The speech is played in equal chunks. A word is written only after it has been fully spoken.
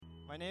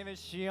My name is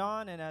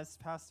Shion, and as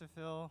Pastor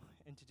Phil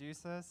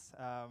introduced us,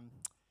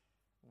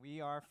 we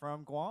are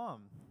from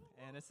Guam,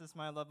 and this is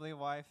my lovely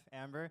wife,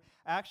 Amber.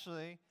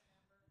 Actually,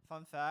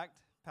 fun fact,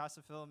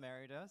 Pastor Phil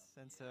married us,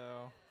 and so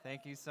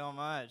thank you so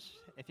much.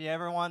 If you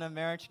ever want a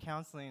marriage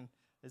counseling,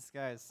 this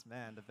guy's,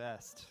 man, the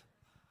best.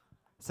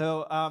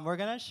 So we're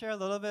going to share a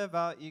little bit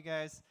about you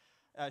guys,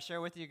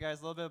 share with you guys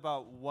a little bit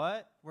about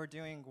what we're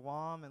doing in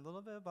Guam and a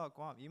little bit about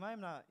Guam. You might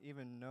not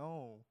even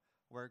know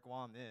where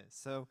Guam is.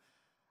 So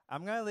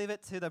I'm going to leave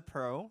it to the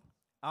pro.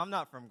 I'm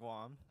not from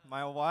Guam.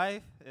 My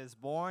wife is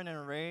born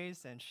and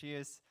raised, and she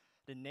is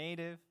the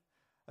native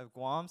of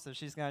Guam, so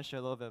she's going to share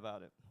a little bit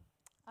about it.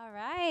 All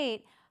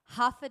right.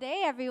 Half a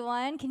day,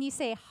 everyone. Can you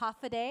say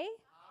half a day?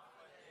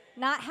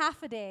 Not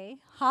half a day,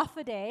 half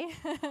a day.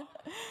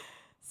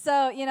 So,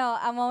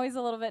 I'm always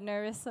a little bit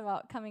nervous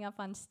about coming up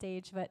on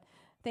stage, but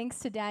thanks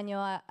to Daniel,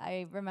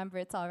 I remember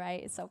it's all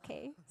right, it's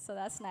okay. So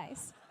that's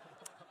nice.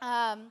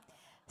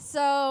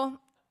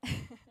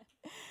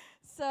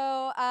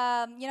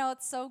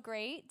 It's so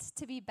great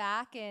to be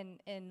back in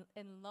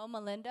Loma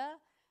Linda.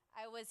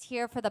 I was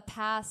here for the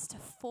past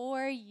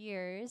 4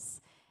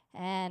 years,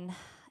 and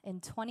in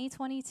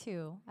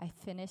 2022, I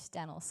finished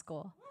dental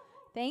school.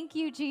 Thank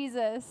you,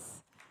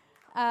 Jesus.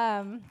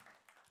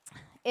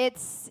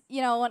 It's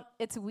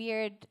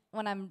weird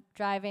when I'm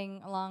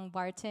driving along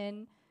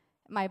Barton,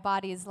 my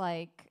body's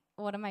like,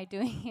 what am I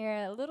doing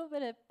here? A little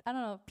bit of, I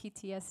don't know if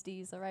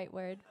PTSD is the right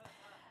word,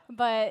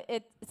 but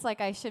it's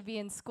like I should be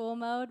in school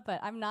mode, but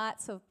I'm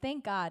not, so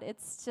thank God.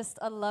 It's just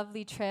a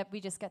lovely trip.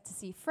 We just get to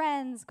see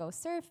friends, go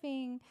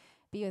surfing,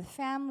 be with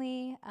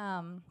family.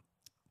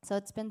 So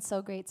it's been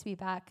so great to be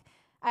back.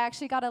 I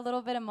actually got a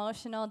little bit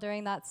emotional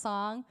during that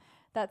song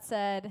that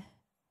said,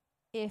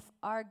 if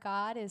our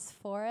God is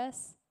for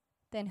us,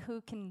 then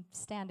who can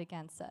stand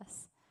against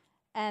us?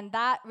 And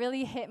that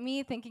really hit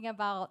me thinking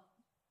about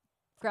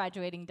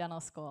graduating dental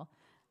school.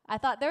 I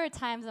thought there were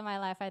times in my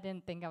life I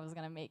didn't think I was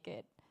going to make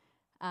it.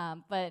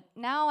 But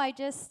now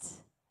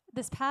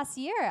this past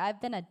year,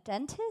 I've been a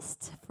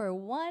dentist for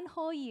 1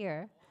 whole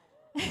year.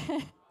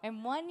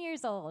 I'm 1 year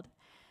old.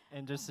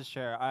 And just to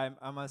share,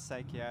 I'm a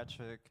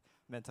psychiatric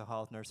mental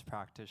health nurse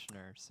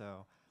practitioner,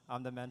 so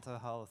I'm the mental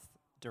health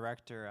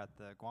director at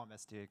the Guam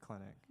SDA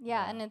clinic.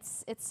 Yeah, and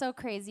it's so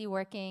crazy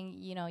working,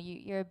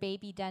 you're a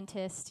baby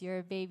dentist, you're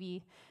a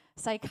baby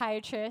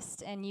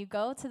psychiatrist, and you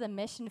go to the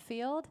mission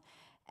field,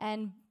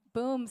 and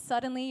boom,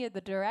 suddenly you're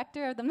the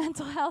director of the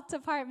mental health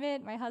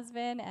department, my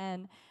husband,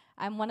 and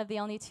I'm one of the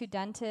only 2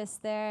 dentists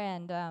there,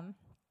 and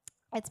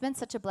it's been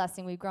such a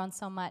blessing. We've grown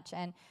so much,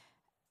 and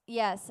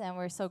yes, and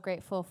we're so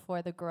grateful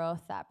for the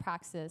growth that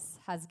Praxis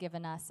has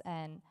given us,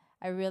 and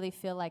I really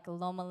feel like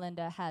Loma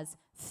Linda has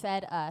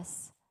fed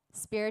us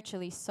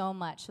spiritually so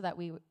much so that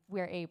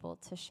we're able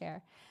to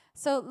share.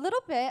 So a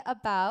little bit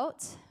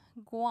about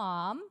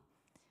Guam.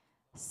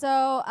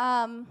 So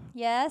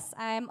yes,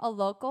 I'm a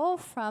local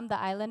from the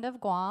island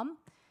of Guam.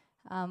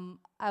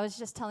 I was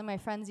just telling my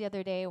friends the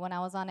other day when I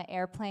was on an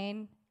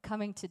airplane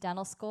coming to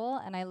dental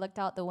school, and I looked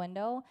out the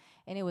window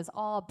and it was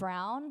all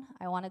brown.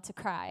 I wanted to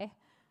cry.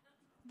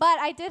 But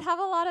I did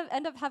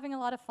end up having a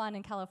lot of fun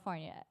in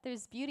California.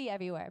 There's beauty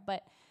everywhere,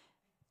 but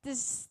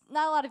there's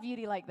not a lot of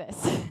beauty like this.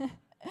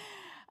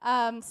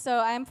 So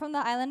I'm from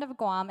the island of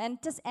Guam. And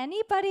does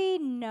anybody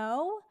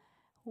know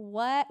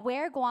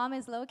where Guam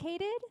is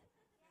located?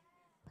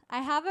 I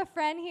have a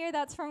friend here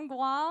that's from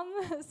Guam,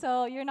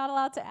 so you're not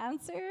allowed to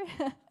answer.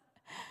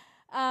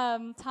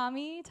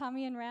 Tommy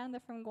and Rand,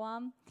 they're from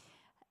Guam.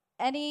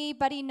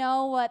 Anybody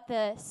know what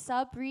the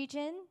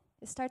sub-region,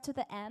 it starts with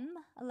a M,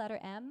 a letter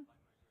M?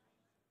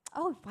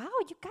 Oh, wow,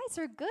 you guys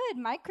are good.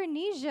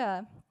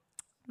 Micronesia.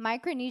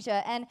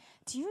 And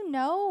do you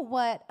know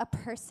what a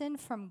person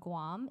from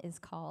Guam is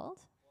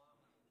called?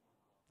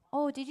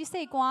 Oh, did you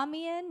say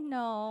Guamian?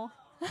 No.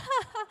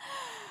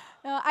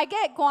 No, I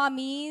get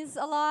Guamese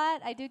a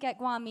lot. I do get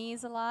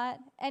Guamese a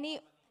lot.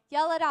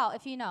 Yell it out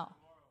if you know.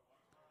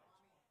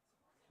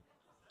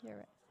 You're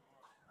right.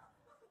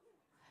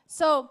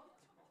 So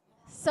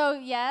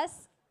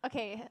yes.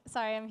 Okay,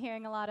 sorry, I'm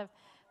hearing a lot of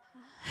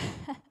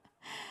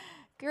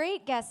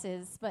great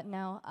guesses, but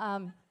no.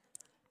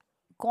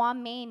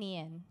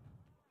 Guamanian.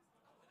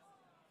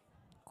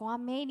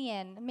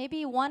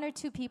 Maybe 1 or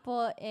 2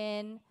 people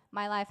in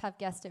my life have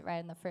guessed it right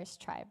in the first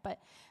try. But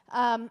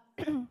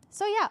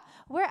so yeah,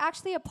 we're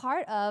actually a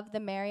part of the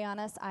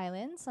Marianas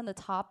Islands on the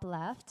top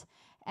left,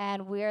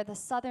 and we're the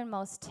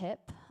southernmost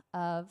tip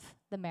of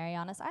the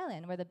Marianas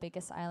Island. We're the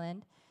biggest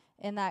island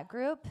in that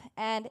group.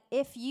 And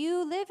if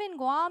you live in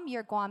Guam,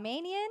 you're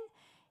Guamanian.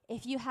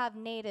 If you have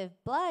native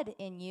blood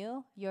in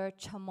you, you're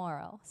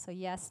Chamorro. So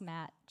yes,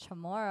 Matt,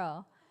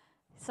 Chamorro.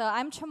 So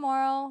I'm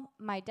Chamorro.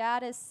 My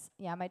dad is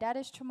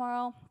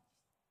Chamorro.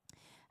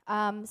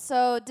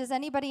 So does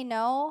anybody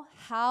know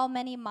how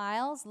many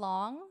miles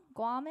long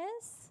Guam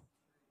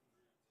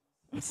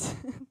is?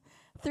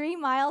 3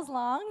 miles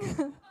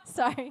long?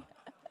 Sorry.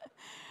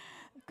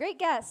 Great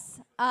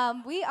guess.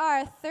 We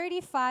are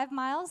 35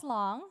 miles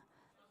long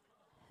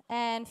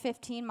and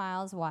 15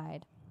 miles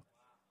wide.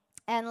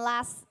 And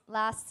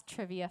last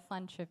trivia,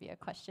 fun trivia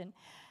question.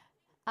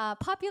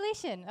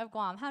 Population of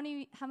Guam. How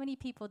many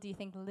people do you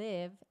think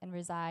live and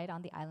reside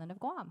on the island of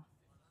Guam?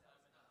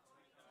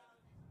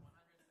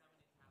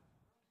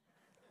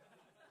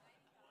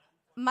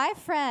 My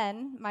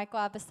friend, Michael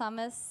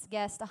Abasamas,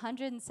 guessed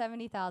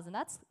 170,000.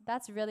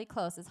 That's really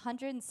close. It's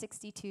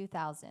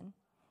 162,000.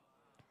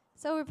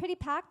 So we're pretty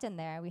packed in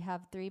there. We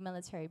have 3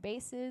 military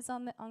bases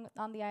on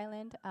the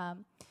island.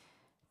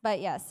 But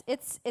yes,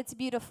 it's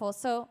beautiful.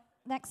 So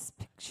next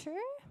picture.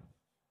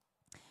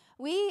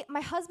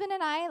 My husband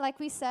and I, like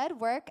we said,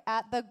 work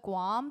at the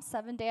Guam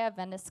Seventh-day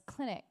Adventist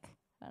Clinic.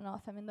 I don't know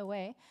if I'm in the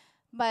way,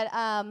 but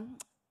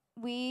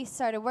we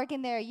started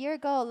working there a year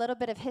ago. A little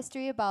bit of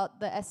history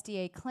about the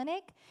SDA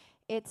clinic.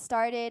 It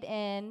started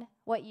in,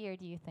 what year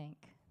do you think?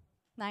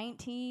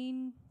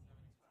 19?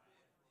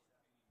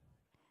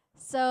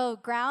 So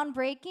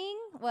groundbreaking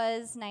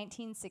was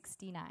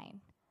 1969.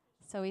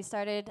 So we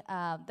started,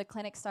 the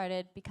clinic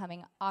started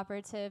becoming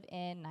operative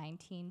in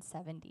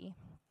 1970.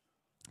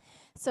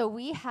 So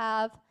we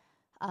have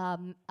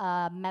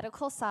a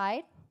medical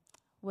side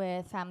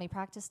with family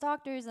practice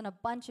doctors and a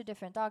bunch of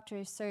different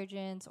doctors,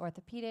 surgeons,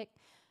 orthopedic.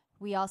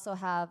 We also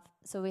have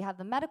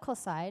the medical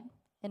side,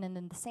 and then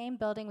in the same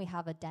building we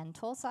have a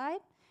dental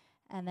side,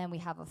 and then we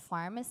have a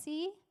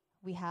pharmacy,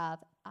 we have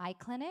eye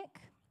clinic.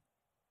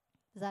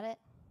 Is that it?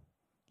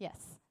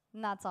 Yes,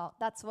 and that's all.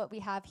 That's what we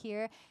have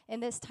here in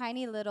this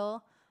tiny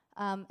little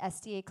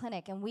SDA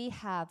clinic, and we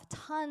have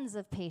tons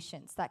of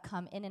patients that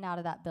come in and out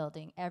of that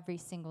building every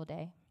single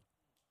day.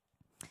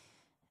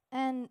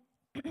 And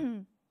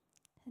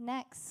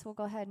next, we'll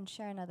go ahead and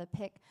share another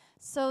pic.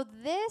 So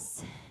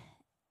this,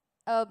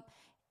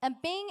 and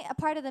being a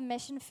part of the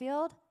mission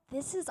field,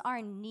 this is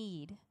our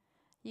need.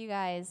 You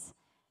guys,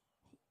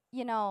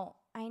 you know,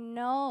 I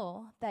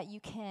know that you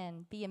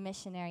can be a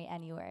missionary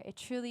anywhere. It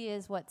truly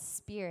is what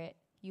spirit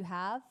you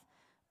have.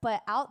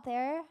 But out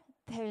there,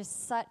 there's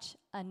such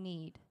a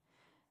need.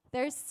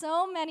 There's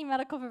so many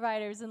medical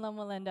providers in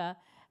Loma Linda,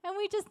 and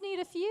we just need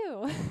a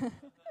few.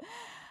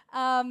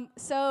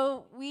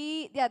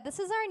 This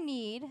is our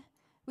need.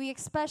 We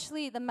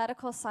especially, the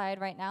medical side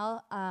right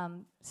now,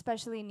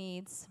 especially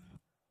needs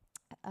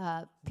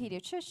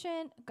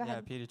pediatrician. Go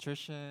ahead. Yeah,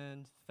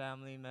 pediatrician,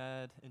 family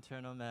med,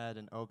 internal med,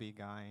 and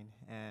OB-GYN.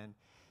 And,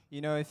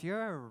 you know, if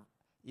you're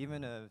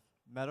even a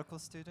medical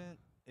student,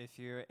 if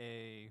you're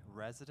a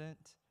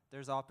resident,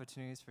 there's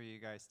opportunities for you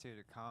guys, too,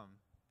 to come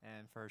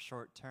and for a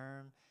short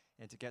term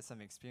and to get some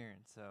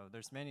experience. So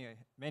there's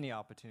many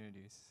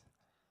opportunities.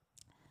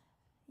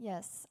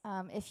 Yes.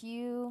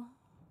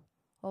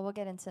 We'll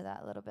get into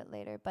that a little bit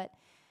later. But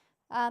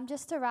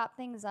just to wrap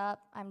things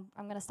up, I'm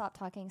going to stop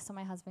talking so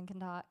my husband can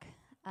talk.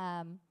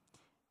 Well,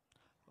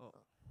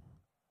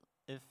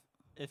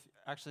 if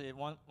actually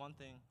one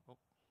thing,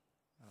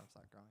 it's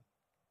not going.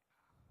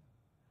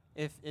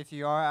 If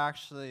you are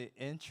actually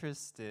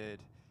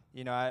interested,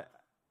 you know, I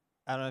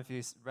don't know if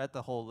you read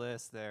the whole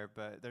list there,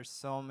 but there's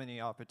so many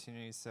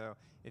opportunities. So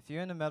if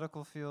you're in the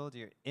medical field,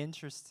 you're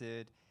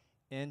interested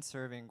in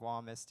serving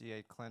Guam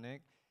SDA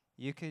Clinic,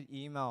 you could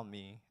email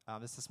me.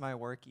 This is my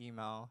work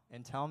email,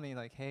 and tell me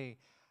like, hey,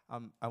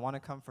 I want to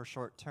come for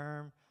short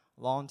term,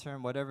 long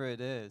term, whatever it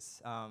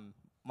is.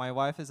 My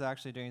wife is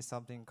actually doing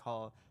something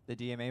called the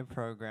DMA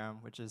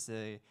program, which is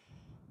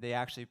they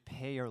actually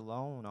pay your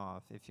loan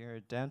off. If you're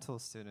a dental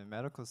student,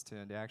 medical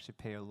student, they actually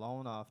pay your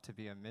loan off to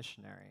be a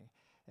missionary.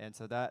 And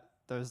so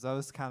there's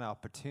those kind of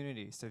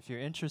opportunities. So if you're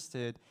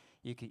interested,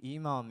 you could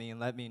email me and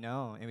let me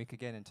know, and we could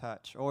get in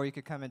touch. Or you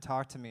could come and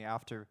talk to me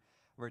after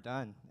we're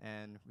done,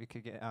 and we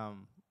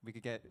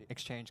could get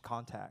exchange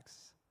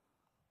contacts.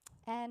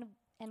 And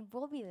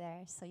we'll be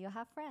there, so you'll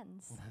have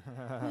friends.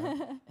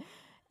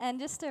 And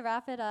just to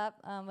wrap it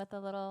up with a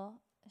little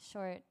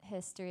short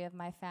history of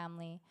my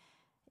family,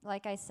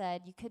 like I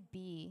said, you could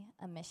be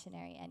a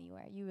missionary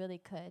anywhere. You really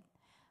could.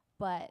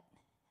 But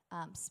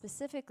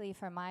specifically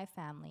for my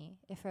family,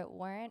 if it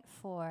weren't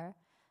for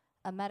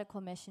a medical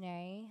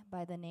missionary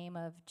by the name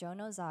of Joe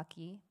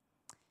Nozaki,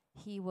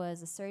 he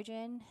was a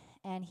surgeon,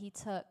 and he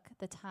took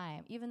the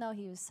time, even though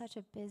he was such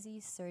a busy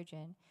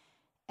surgeon,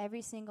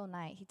 every single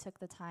night he took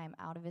the time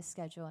out of his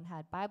schedule and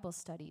had Bible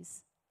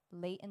studies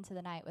late into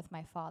the night with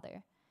my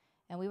father.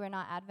 And we were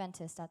not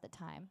Adventist at the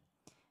time,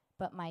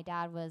 but my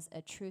dad was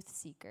a truth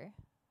seeker.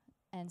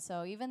 And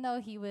so even though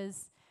he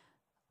was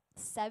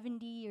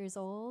 70 years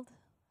old,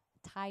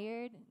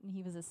 tired, and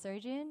he was a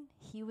surgeon,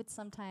 he would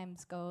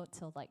sometimes go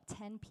till like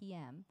 10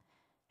 p.m.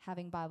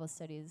 having Bible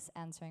studies,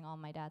 answering all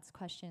my dad's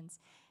questions.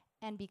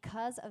 And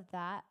because of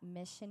that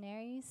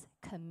missionary's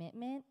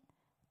commitment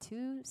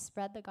to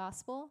spread the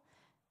gospel,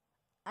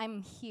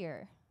 I'm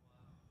here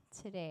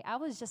today. I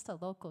was just a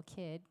local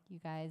kid, you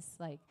guys,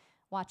 like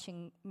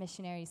watching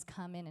missionaries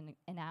come in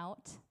and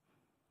out.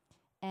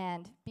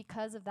 And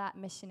because of that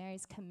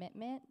missionary's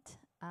commitment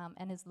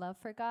and his love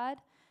for God,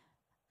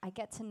 I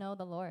get to know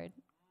the Lord.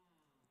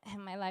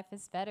 And my life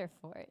is better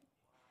for it.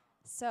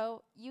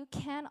 So you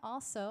can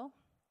also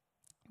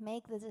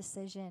make the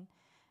decision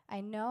I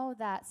know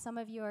that some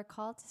of you are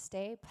called to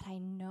stay, but I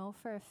know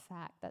for a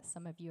fact that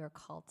some of you are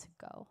called to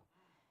go.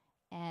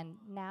 And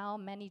now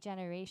many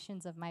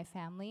generations of my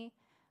family,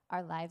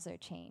 our lives are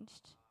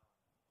changed.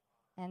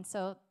 And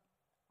so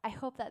I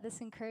hope that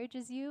this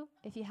encourages you.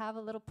 If you have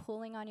a little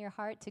pulling on your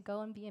heart to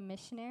go and be a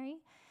missionary,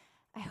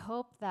 I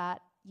hope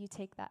that you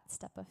take that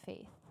step of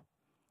faith.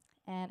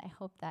 And I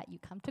hope that you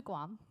come to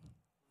Guam.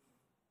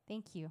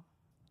 Thank you.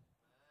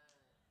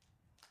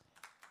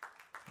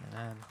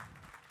 Amen.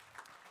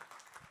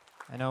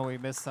 I know we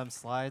missed some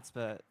slides,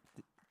 but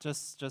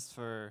just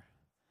for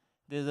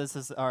this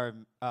is our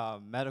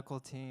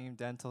medical team,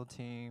 dental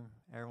team,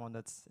 everyone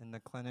that's in the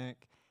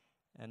clinic.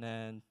 And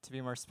then to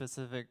be more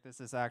specific, this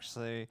is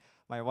actually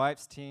my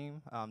wife's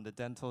team, the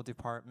dental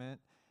department.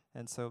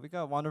 And so we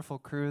got a wonderful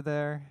crew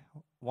there,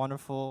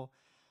 wonderful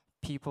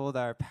people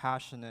that are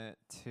passionate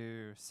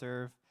to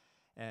serve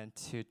and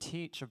to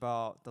teach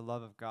about the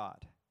love of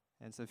God.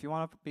 And so if you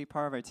want to be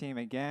part of our team,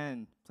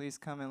 again, please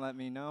come and let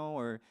me know,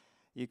 or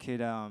you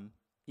could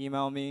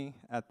email me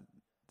at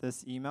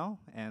this email,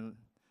 and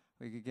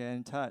we could get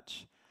in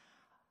touch.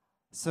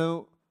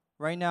 So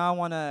right now I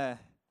want to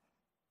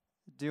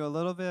do a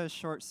little bit of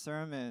short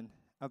sermon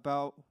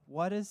about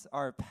what is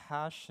our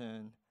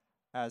passion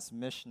as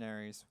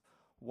missionaries.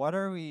 What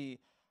are we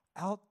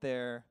out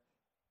there,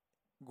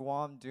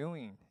 Guam,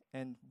 doing?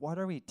 And what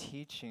are we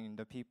teaching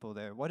the people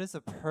there? What is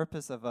the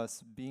purpose of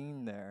us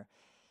being there?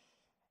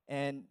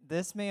 And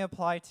this may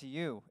apply to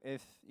you.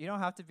 If you don't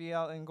have to be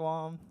out in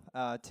Guam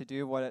to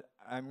do what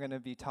I'm going to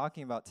be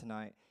talking about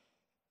tonight,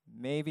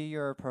 maybe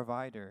you're a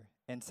provider.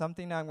 And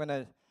something that I'm going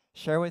to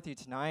share with you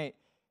tonight,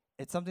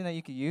 it's something that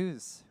you could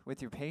use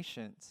with your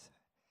patients.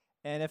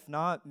 And if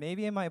not,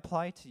 maybe it might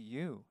apply to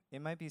you.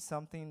 It might be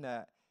something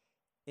that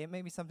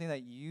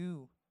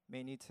you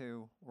may need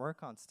to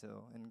work on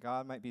still, and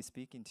God might be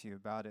speaking to you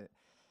about it.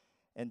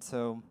 And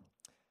so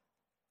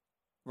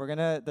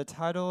the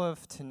title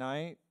of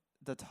tonight,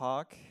 the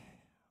talk,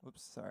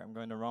 I'm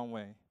going the wrong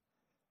way,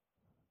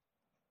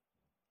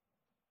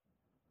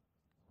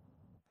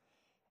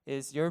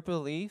 is your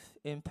belief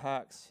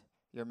impacts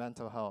your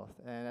mental health.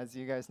 And as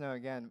you guys know,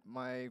 again,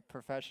 my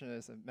profession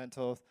is a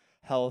mental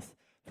health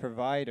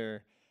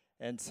provider.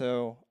 And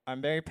so I'm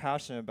very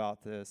passionate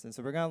about this. And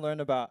so we're going to learn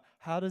about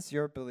how does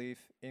your belief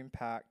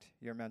impact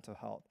your mental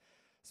health.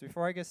 So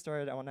before I get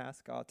started, I want to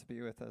ask God to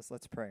be with us.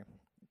 Let's pray.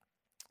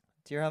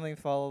 Dear Heavenly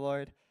Father,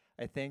 Lord,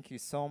 I thank you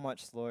so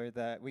much, Lord,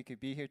 that we could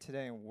be here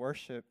today and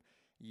worship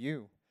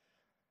you,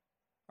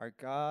 our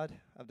God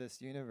of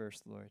this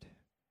universe, Lord.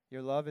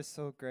 Your love is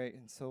so great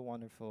and so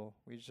wonderful.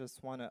 We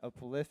just want to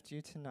uplift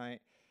you tonight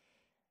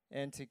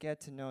and to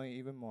get to know you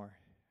even more.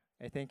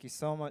 I thank you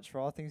so much for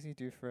all things you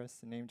do for us.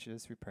 In the name of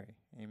Jesus we pray.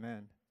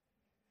 Amen.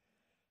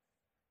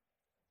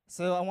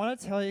 So I want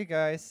to tell you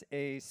guys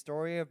a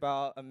story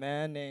about a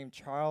man named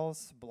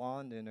Charles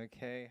Blondin,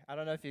 okay? I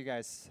don't know if you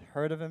guys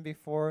heard of him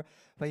before,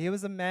 but he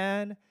was a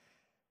man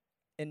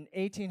in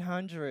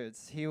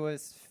 1800s. He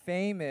was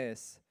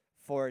famous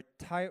for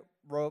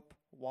tightrope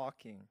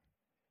walking.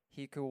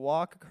 He could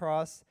walk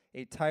across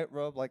a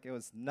tightrope like it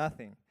was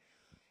nothing.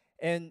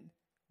 And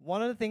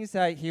one of the things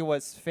that he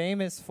was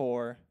famous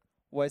for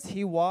was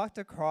he walked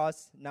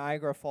across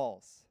Niagara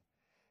Falls.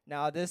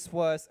 Now, this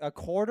was a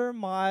 1/4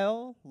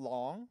 mile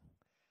long,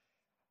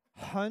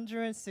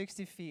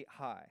 160 feet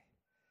high.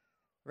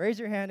 Raise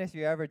your hand if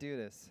you ever do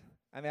this.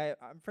 I mean,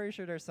 I'm pretty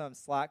sure there's some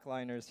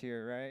slackliners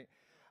here,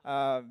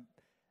 right?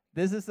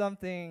 This is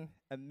something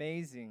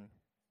amazing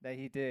that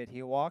he did.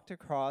 He walked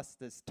across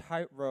this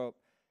tightrope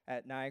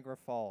at Niagara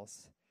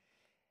Falls.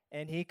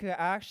 And he could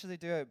actually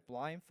do it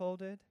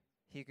blindfolded.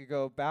 He could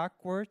go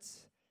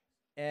backwards.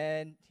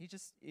 And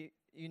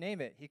you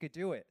name it, he could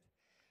do it.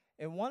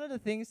 And one of the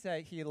things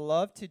that he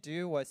loved to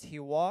do was he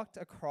walked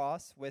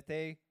across with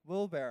a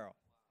wheelbarrow.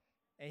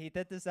 And he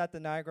did this at the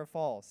Niagara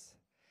Falls.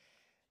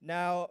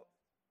 Now,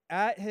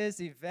 at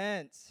his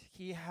event,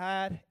 he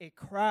had a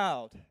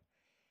crowd.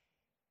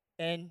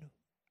 And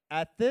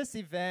at this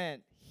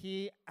event,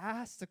 he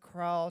asked the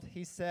crowd,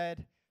 he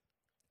said,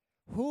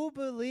 "Who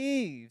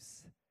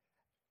believes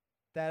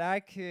that I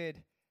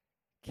could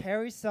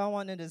carry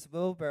someone in this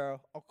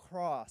wheelbarrow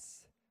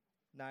across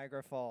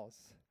Niagara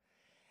Falls?"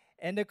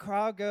 And the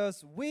crowd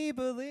goes, "We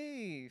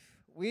believe.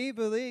 We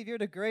believe. You're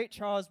the great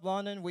Charles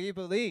Blondin. We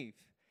believe."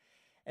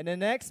 And the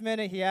next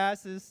minute he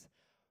asks,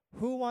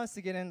 "Who wants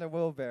to get in the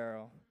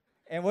wheelbarrow?"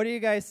 And what do you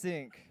guys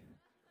think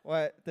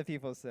what the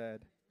people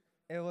said?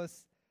 It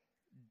was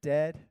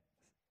dead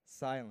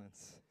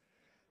silence.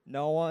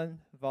 No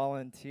one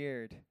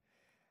volunteered.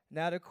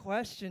 Now the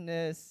question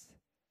is,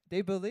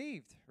 they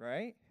believed,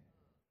 right?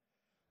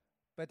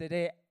 But did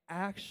they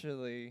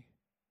actually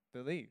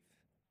believe?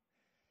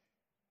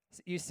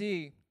 You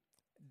see,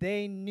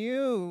 they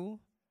knew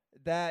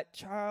that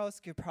Charles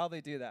could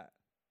probably do that.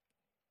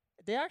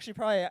 They actually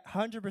probably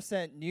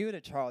 100% knew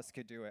that Charles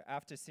could do it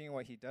after seeing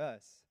what he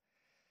does.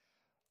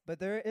 But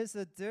there is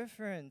a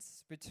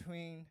difference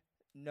between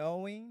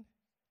knowing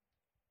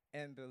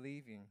and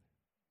believing.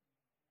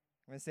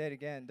 I'm going to say it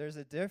again. There's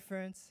a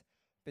difference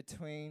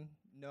between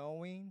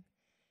knowing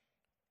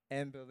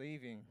and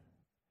believing.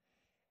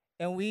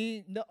 And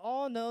we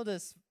all know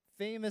this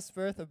famous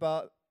verse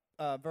about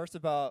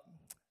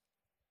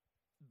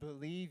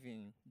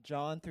believing,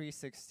 John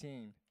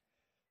 3:16.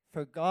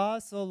 For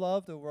God so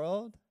loved the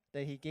world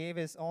that he gave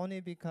his only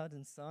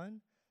begotten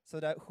Son, so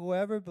that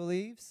whoever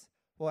believes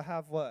will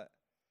have what?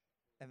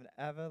 An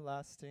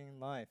everlasting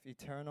life,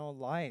 eternal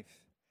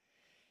life.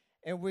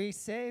 And we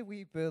say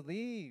we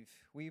believe.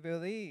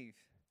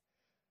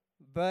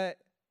 But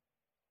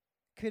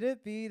could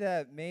it be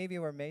that maybe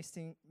we're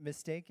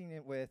mistaking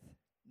it with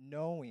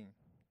knowing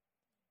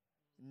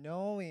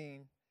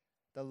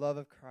the love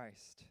of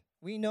Christ?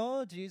 We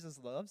know Jesus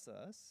loves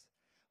us.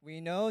 We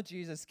know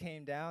Jesus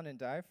came down and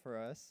died for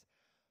us.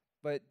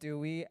 But do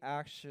we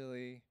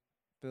actually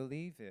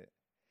believe it?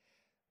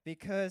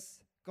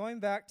 Because going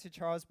back to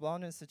Charles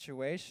Blondin's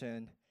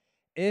situation,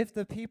 if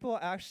the people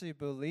actually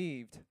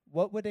believed,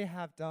 what would they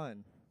have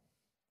done?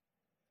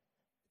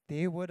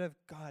 They would have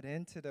got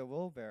into the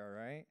wheelbarrow,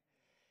 right?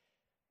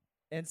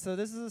 And so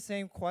this is the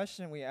same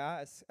question we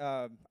ask.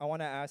 I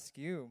want to ask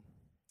you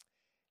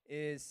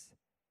is,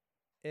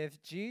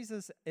 if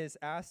Jesus is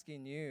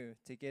asking you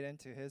to get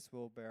into his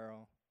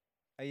wheelbarrow,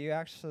 are you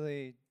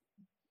actually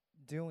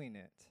doing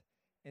it?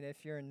 And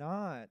if you're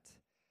not,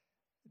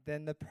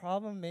 then the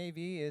problem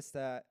maybe is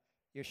that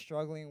you're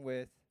struggling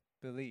with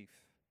belief.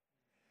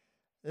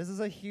 This is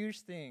a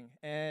huge thing.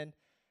 And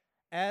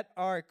at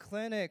our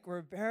clinic,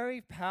 we're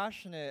very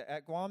passionate.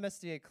 At Guam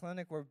SDA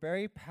Clinic, we're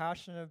very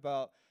passionate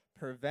about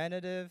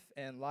preventative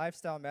and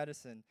lifestyle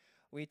medicine.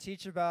 We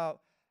teach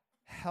about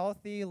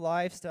healthy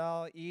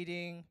lifestyle,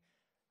 eating,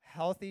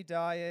 healthy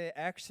diet,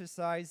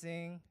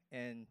 exercising,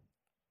 and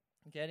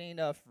getting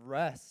enough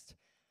rest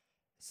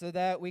so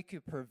that we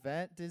could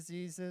prevent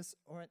diseases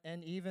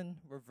and even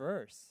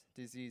reverse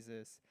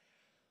diseases.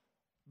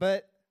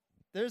 But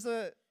there's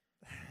a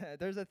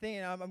thing,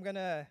 and I'm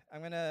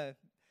gonna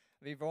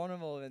be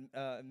vulnerable and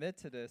admit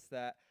to this,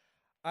 that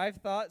I've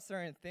thought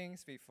certain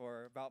things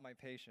before about my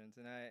patients,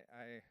 and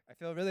I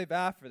feel really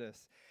bad for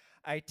this.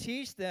 I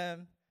teach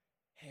them,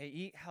 hey,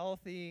 eat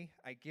healthy.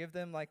 I give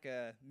them like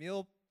a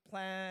meal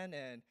plan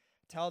and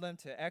tell them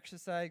to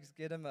exercise,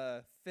 get them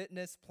a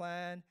fitness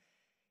plan.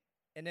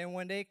 And then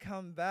when they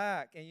come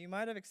back, and you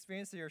might have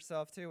experienced it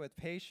yourself too with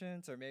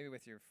patients or maybe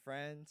with your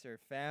friends or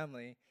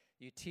family,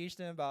 you teach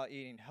them about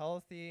eating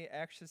healthy,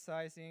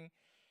 exercising,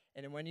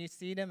 and then when you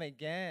see them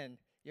again,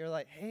 you're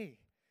like, hey,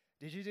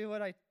 did you do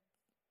what I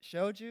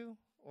showed you?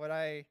 What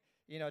I,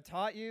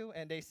 taught you?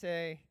 And they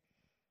say,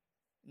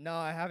 no,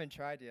 I haven't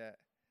tried yet.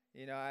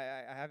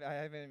 I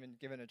haven't even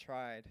given it a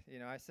try.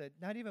 I said,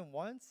 not even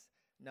once?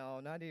 No,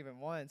 not even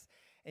once.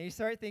 And you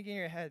start thinking in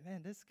your head,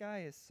 man, this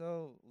guy is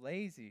so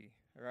lazy,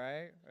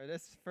 right? Or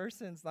this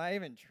person's not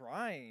even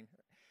trying.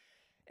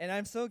 And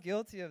I'm so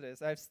guilty of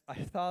this. I've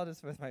thought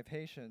this with my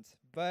patients.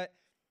 But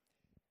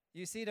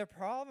you see, the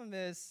problem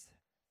is,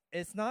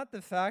 it's not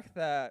the fact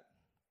that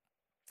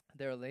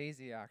they're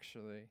lazy,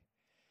 actually.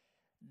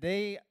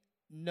 They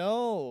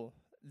know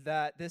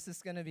that this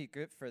is going to be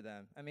good for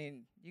them. I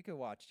mean, you could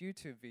watch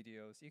YouTube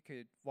videos. You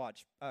could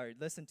watch or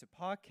listen to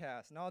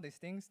podcasts and all these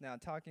things now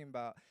talking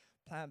about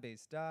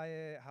plant-based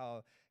diet,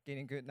 how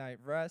getting good night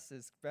rest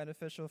is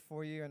beneficial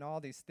for you and all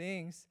these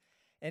things.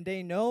 And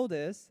they know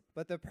this,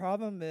 but the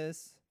problem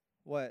is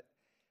what?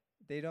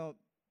 They don't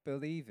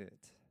believe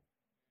it.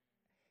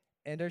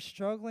 And they're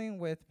struggling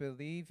with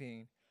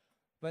believing,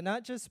 but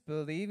not just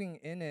believing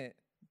in it,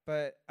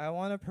 but I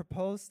want to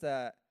propose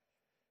that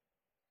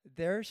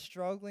they're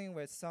struggling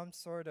with some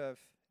sort of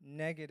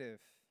negative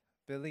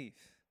belief.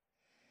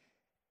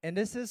 And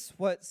this is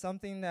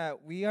something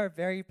that we are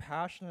very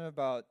passionate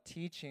about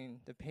teaching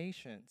the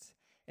patients,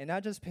 and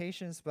not just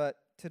patients, but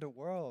to the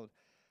world,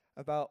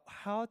 about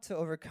how to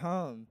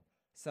overcome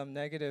some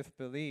negative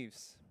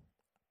beliefs.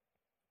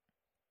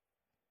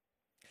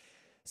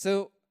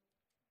 So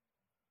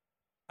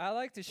I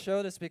like to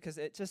show this because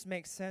it just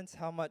makes sense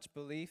how much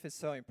belief is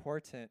so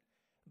important.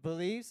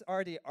 Beliefs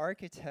are the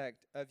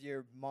architect of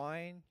your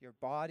mind, your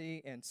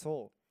body, and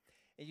soul.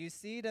 And you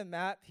see the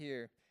map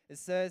here. It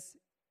says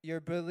your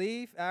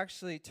belief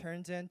actually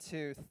turns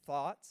into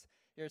thoughts.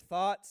 Your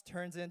thoughts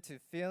turns into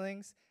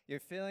feelings. Your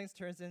feelings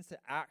turns into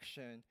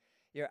action.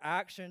 Your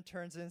action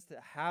turns into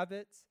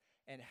habits.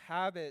 And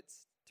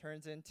habits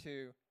turns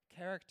into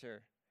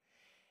character.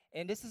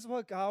 And this is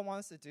what God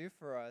wants to do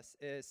for us,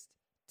 is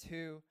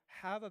to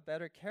have a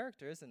better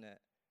character, isn't it?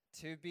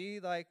 To be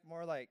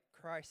more like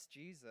Christ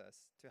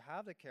Jesus, to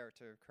have the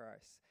character of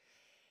Christ.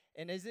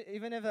 And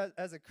even if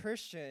as a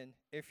Christian,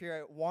 if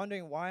you're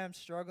wondering why I'm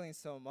struggling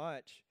so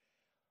much,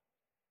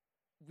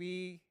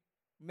 we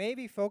may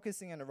be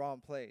focusing in the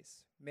wrong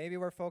place. Maybe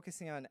we're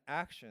focusing on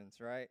actions,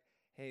 right?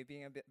 Hey,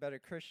 being a bit better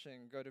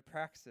Christian, go to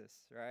Praxis,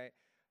 right?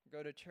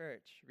 Go to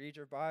church, read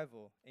your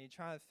Bible, and you're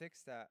trying to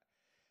fix that.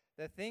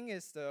 The thing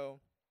is,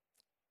 though,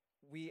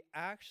 we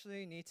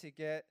actually need to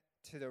get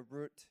to the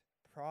root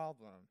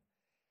problem.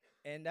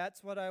 And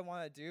that's what I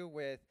want to do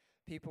with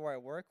people I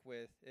work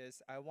with,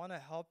 is I want to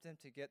help them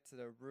to get to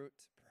the root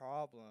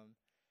problem.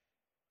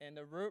 And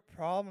the root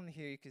problem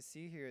here, you can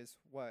see here, is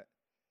what?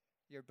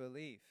 your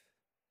belief.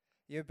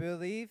 Your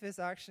belief is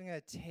actually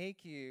going to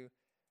take you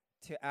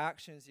to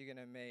actions you're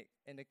going to make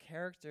and the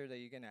character that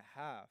you're going to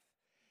have.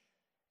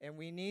 And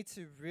we need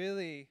to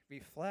really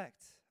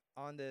reflect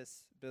on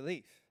this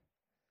belief.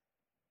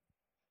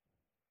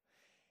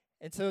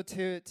 And so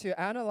to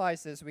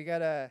analyze this, we got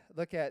to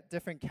look at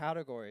different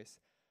categories.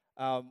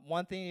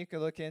 One thing you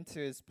could look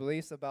into is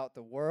beliefs about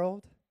the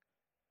world,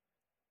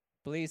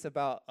 beliefs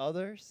about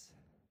others,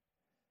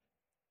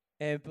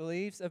 and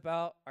beliefs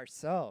about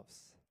ourselves.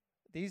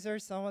 These are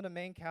some of the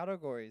main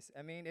categories.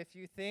 I mean, if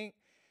you think,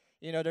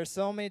 there's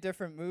so many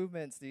different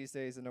movements these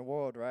days in the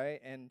world, right?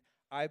 And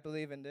I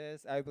believe in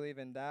this, I believe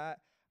in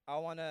that. I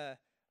want to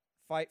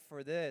fight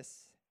for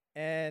this.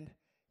 And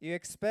you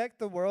expect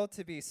the world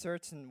to be a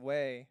certain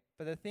way.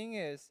 But the thing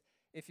is,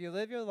 if you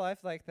live your life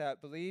like that,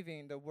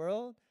 believing the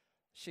world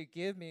should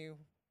give me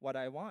what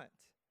I want,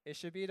 it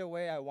should be the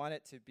way I want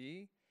it to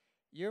be,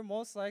 you're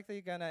most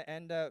likely going to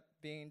end up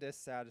being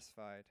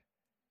dissatisfied.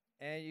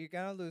 And you're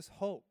going to lose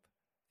hope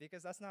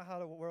because that's not how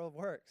the world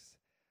works.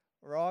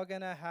 We're all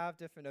going to have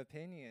different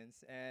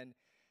opinions, and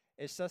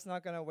it's just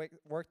not going to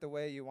work the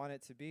way you want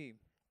it to be.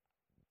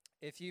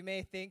 If you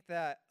may think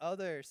that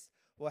others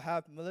will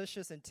have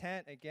malicious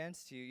intent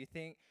against you, you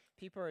think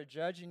people are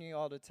judging you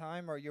all the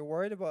time, or you're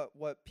worried about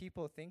what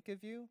people think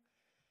of you,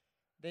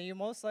 then you're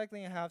most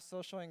likely going to have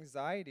social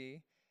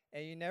anxiety,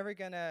 and you're never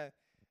going to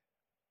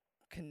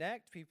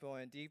connect people on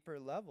a deeper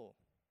level.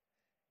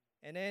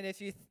 And then if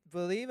you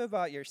believe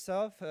about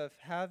yourself of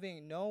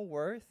having no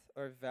worth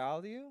or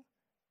value,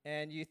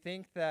 and you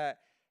think that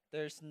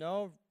there's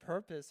no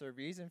purpose or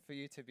reason for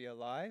you to be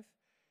alive,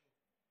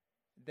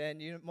 then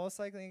you're most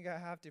likely going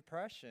to have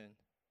depression.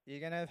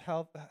 You're going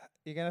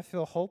to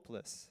feel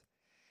hopeless.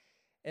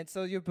 And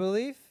so your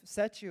belief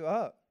sets you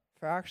up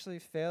for actually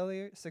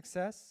failure,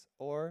 success,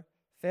 or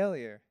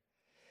failure.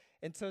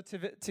 And so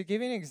to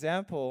give you an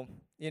example,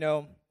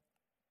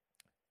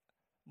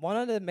 one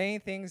of the main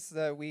things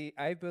that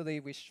I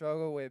believe we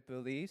struggle with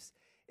beliefs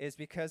is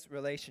because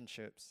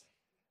relationships.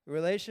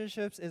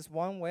 Relationships is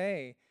one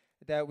way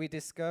that we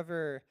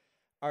discover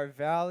our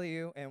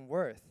value and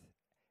worth.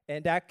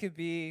 And that could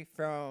be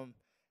from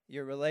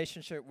your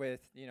relationship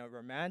with,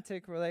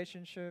 romantic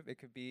relationship. It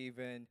could be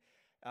even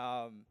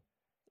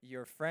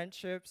your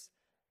friendships.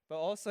 But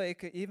also it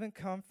could even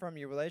come from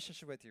your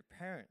relationship with your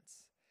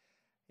parents.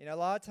 A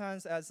lot of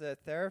times as a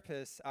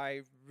therapist,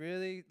 I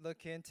really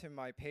look into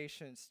my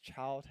patient's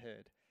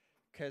childhood,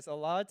 because a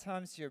lot of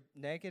times your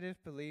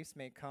negative beliefs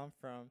may come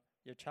from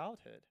your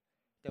childhood,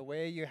 the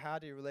way you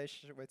had a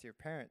relationship with your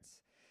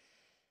parents.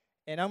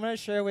 And I'm going to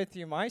share with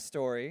you my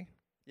story.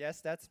 Yes,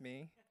 that's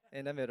me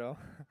in the middle.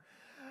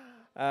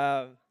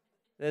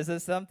 This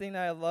is something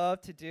that I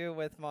love to do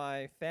with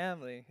my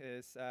family.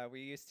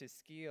 We used to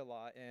ski a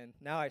lot, and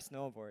now I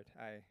snowboard.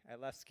 I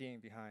left skiing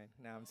behind.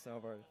 Now I'm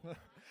snowboarding.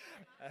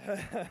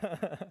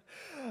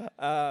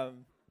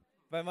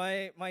 But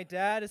my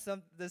dad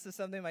this is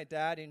something my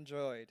dad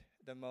enjoyed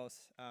the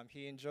most.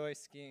 He enjoys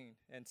skiing,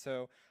 and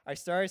so I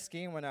started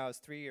skiing when I was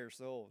 3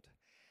 years old.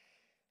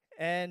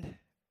 And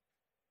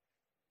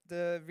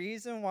the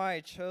reason why I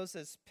chose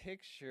this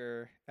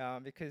picture,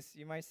 because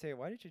you might say,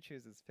 why did you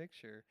choose this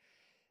picture?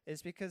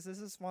 Is because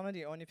this is one of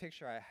the only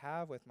picture I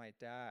have with my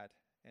dad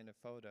in a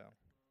photo.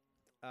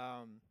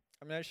 I'm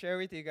going to share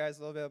with you guys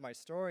a little bit of my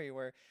story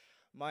where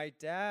my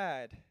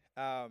dad,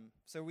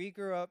 so I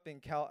grew up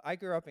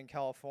in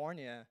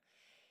California,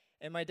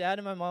 and my dad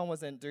and my mom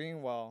wasn't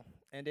doing well,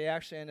 and they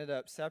actually ended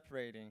up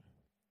separating.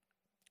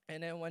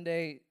 And then when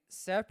they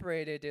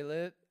separated, they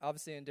lived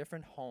obviously in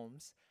different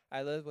homes.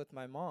 I lived with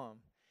my mom.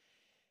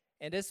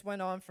 And this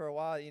went on for a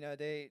while.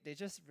 They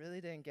just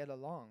really didn't get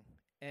along.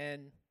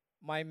 And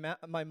my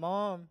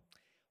mom,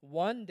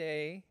 one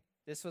day,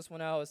 this was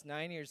when I was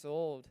 9 years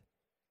old,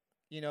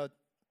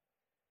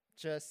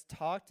 just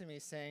talked to me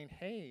saying,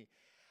 hey,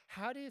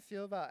 how do you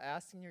feel about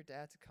asking your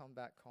dad to come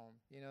back home?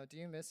 Do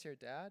you miss your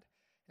dad?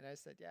 And I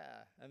said,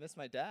 yeah, I miss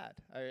my dad.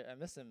 I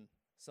miss him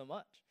so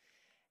much.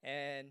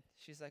 And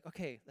she's like,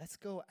 okay, let's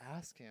go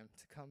ask him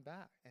to come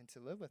back and to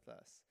live with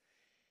us.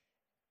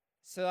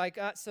 So I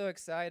got so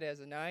excited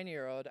as a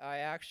 9-year-old, I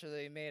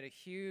actually made a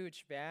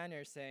huge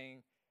banner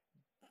saying,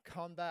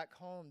 come back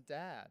home,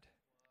 Dad.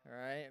 All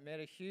right? I made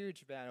a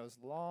huge banner. It was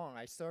long.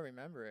 I still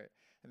remember it.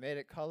 I made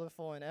it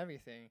colorful and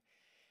everything.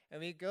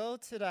 And we go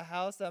to the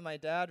house that my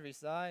dad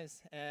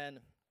resides, and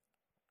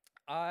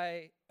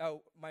my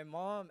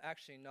mom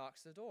actually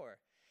knocks the door.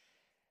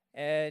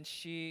 And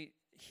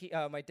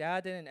my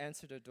dad didn't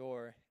answer the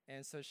door,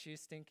 and so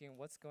she's thinking,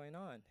 what's going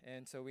on?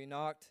 And so we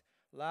knocked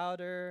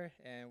louder,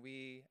 and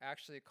we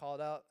actually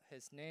called out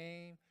his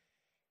name,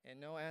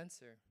 and no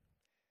answer.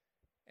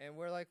 And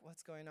we're like,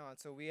 what's going on?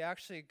 So we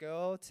actually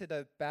go to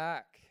the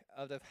back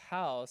of the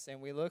house,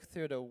 and we look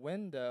through the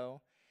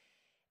window,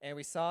 and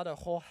we saw the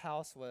whole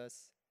house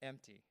was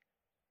empty.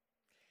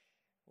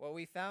 What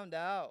we found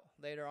out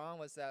later on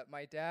was that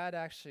my dad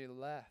actually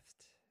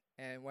left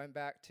and went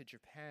back to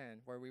Japan,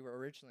 where we were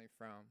originally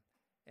from,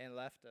 and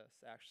left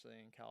us actually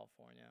in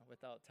California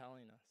without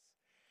telling us.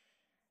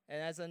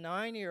 And as a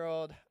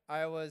 9-year-old,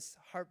 I was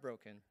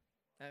heartbroken.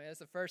 I mean, it's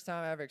the first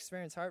time I ever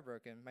experienced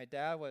heartbroken. My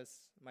dad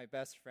was my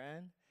best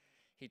friend.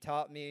 He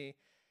taught me,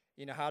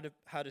 how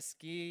to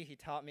ski. He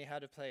taught me how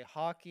to play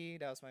hockey.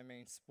 That was my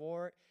main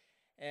sport.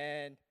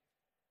 And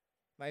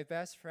my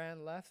best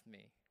friend left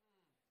me.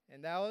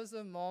 And that was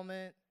the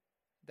moment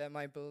that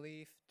my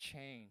belief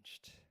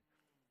changed.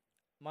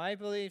 My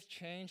belief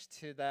changed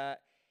to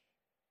that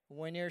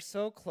when you're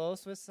so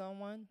close with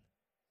someone,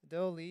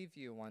 they'll leave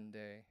you one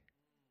day.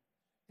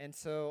 And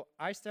so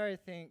I started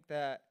to think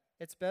that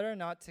it's better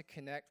not to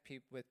connect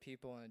with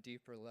people on a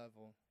deeper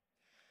level.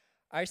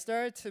 I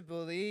started to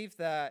believe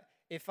that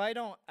if I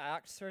don't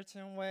act a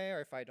certain way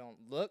or if I don't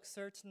look a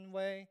certain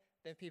way,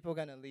 then people are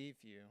going to leave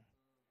you.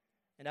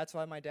 And that's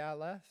why my dad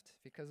left,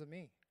 because of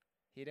me.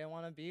 He didn't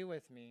want to be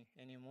with me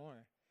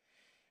anymore.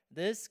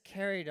 This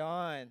carried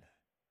on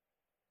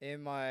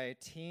in my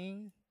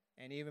teen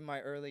and even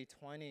my early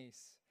 20s.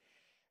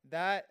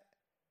 That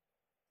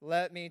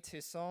led me to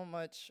so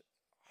much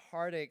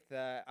heartache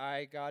that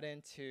I got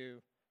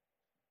into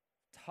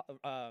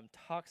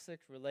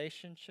toxic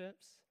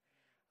relationships.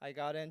 I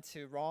got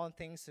into wrong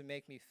things to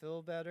make me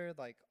feel better,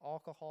 like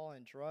alcohol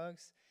and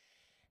drugs.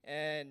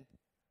 And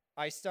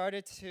I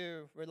started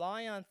to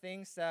rely on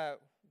things that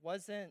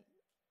wasn't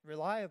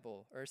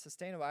reliable or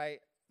sustainable.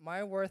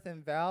 My worth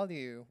and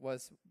value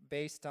was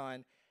based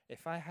on,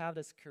 if I have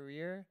this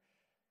career,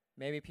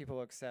 maybe people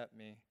will accept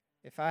me.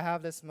 If I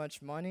have this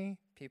much money,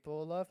 people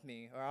will love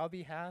me, or I'll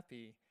be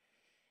happy.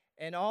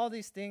 And all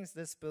these things,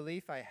 this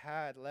belief I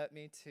had, led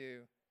me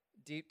to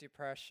deep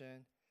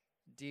depression,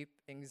 deep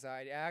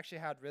anxiety. I actually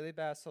had really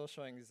bad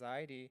social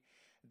anxiety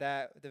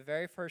that the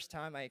very first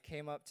time I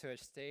came up to a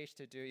stage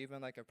to do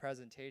even like a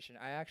presentation,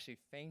 I actually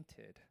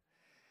fainted.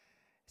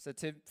 So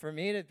for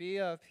me to be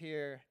up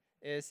here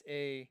is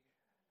a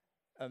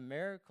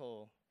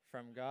miracle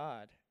from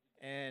God.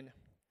 And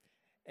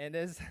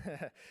this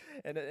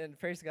and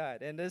praise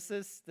God. And this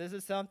is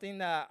something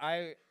that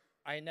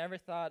I never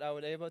thought I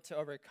would be able to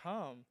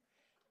overcome.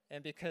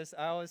 And because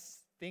I was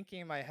thinking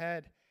in my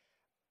head,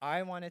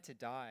 I wanted to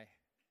die.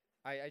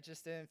 I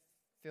just didn't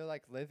feel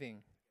like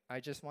living.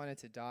 I just wanted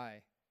to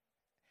die.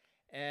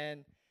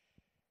 And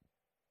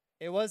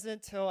it wasn't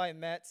until I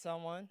met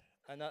someone,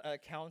 a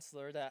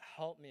counselor, that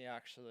helped me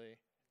actually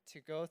to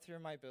go through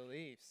my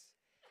beliefs.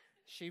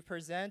 She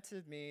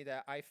presented me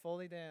that I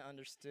fully didn't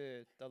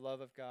understand the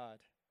love of God.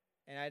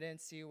 And I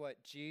didn't see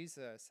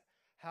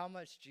how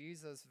much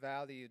Jesus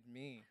valued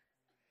me.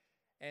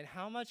 And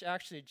how much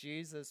actually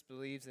Jesus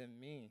believes in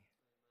me.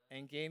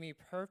 And gave me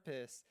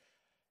purpose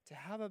to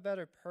have a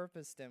better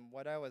purpose than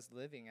what I was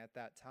living at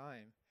that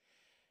time.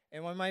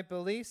 And when my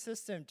belief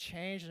system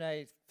changed and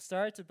I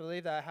started to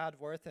believe that I had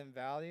worth and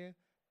value,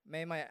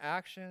 made my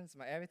actions,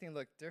 my everything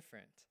look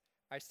different.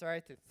 I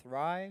started to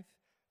thrive.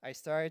 I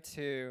started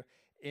to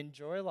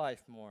enjoy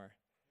life more.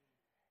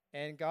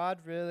 And God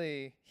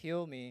really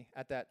healed me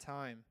at that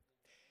time.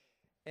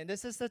 And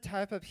this is the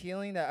type of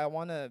healing that I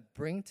want to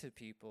bring to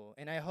people.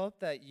 And I hope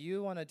that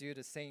you want to do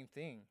the same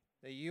thing,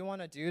 that you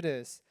want to do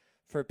this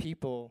for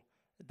people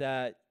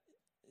that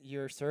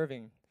you're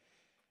serving.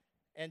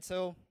 And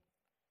so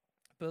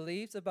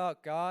beliefs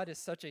about God is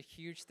such a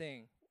huge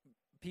thing.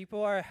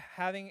 People are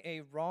having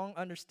a wrong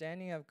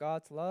understanding of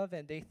God's love,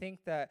 and they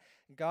think that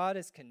God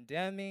is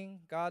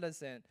condemning, God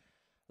doesn't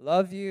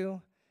love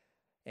you,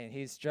 and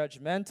he's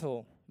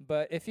judgmental.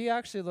 But if you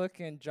actually look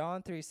in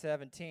John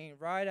 3:17,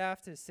 right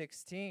after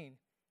 16,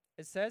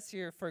 it says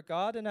here, "For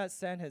God did not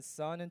send his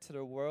Son into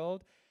the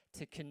world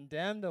to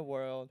condemn the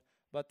world,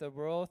 but the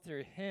world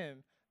through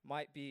him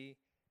might be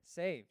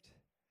saved."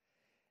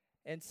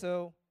 And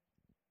so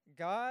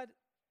God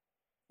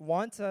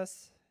wants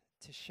us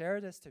to share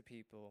this to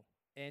people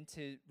and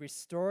to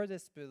restore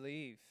this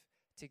belief,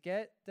 to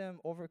get them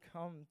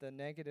overcome the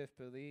negative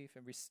belief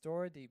and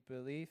restore the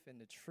belief in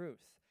the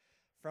truth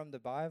from the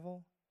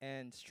Bible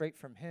and straight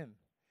from him.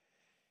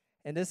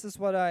 And this is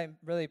what I'm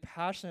really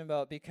passionate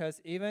about,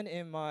 because even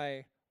in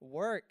my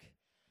work,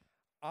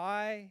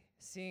 I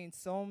seen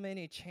so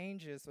many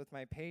changes with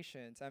my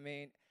patients. I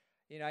mean,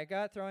 I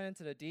got thrown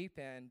into the deep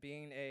end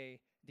being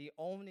the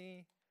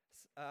only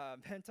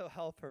mental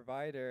health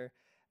provider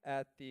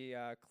at the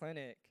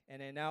clinic,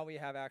 and then now we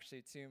have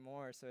actually 2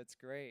 more, so it's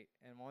great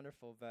and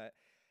wonderful. But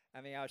I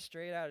mean, I was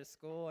straight out of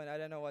school and I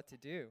didn't know what to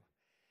do.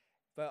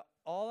 But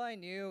all I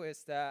knew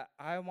is that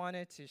I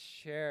wanted to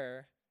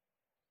share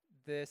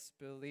this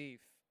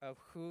belief of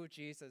who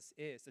Jesus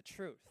is, the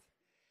truth.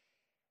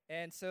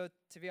 And so,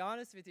 to be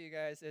honest with you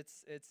guys,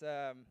 it's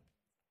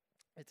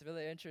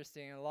really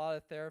interesting. A lot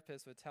of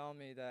therapists would tell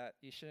me that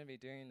you shouldn't be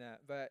doing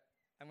that, but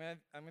I'm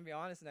gonna be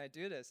honest, and I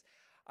do this.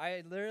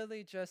 I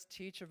literally just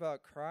teach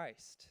about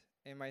Christ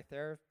in my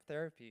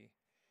therapy.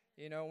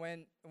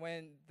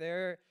 When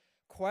they're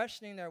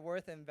questioning their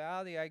worth and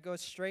value, I go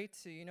straight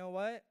to, you know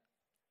what?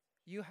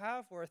 You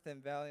have worth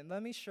and value, and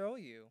let me show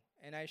you.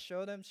 And I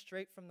show them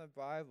straight from the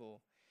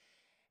Bible.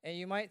 And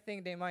you might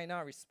think they might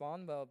not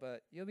respond well,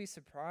 but you'll be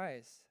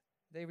surprised.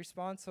 They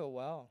respond so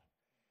well.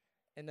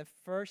 And the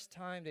first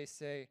time they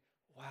say,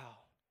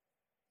 "Wow,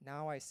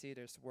 now I see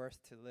there's worth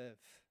to live.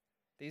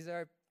 These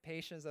are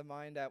patients of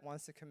mine that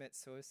wants to commit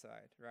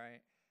suicide,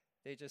 right?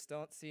 They just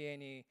don't see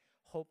any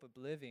hope of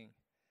living.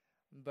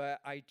 But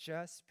I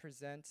just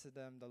present to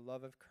them the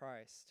love of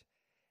Christ,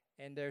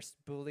 and their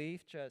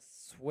belief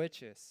just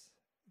switches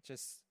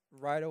just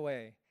right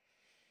away.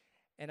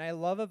 And I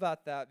love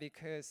about that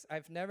because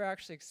I've never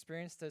actually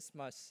experienced this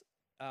much,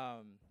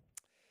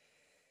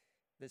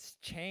 this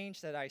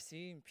change that I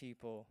see in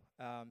people,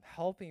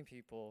 helping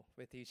people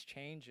with these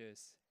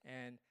changes.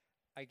 And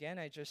again,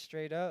 I just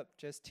straight up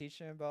just teach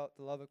them about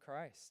the love of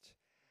Christ.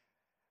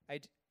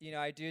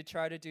 I do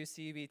try to do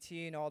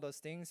CBT and all those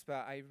things,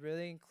 but I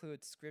really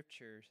include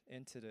scriptures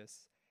into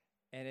this.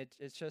 And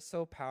it's just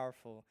so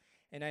powerful.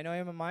 And I know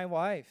even my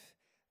wife,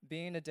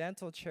 being a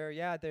dental chair,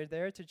 yeah, they're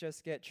there to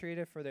just get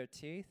treated for their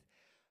teeth.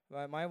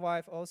 But my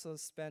wife also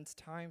spends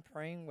time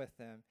praying with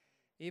them,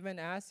 even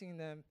asking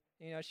them,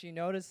 she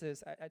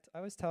notices, I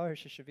always tell her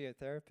she should be a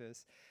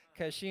therapist,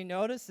 because she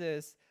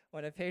notices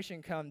when a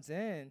patient comes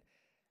in,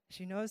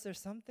 she knows there's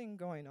something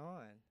going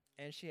on.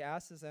 And she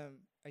asks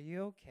them, are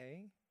you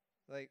okay?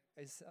 Like,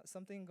 is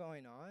something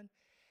going on?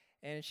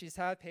 And she's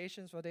had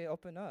patients where they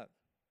open up.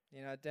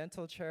 A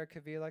dental chair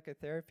could be like a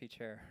therapy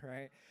chair,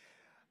 right?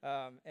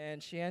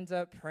 And she ends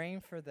up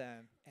praying for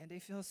them. And they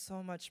feel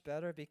so much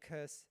better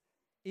because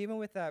even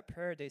with that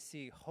prayer, they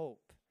see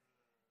hope.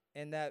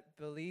 And that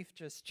belief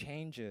just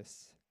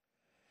changes.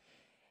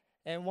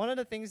 And one of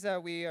the things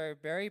that we are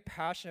very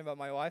passionate about,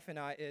 my wife and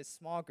I, is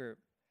small group.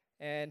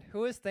 And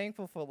who is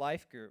thankful for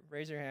life group?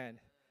 Raise your hand.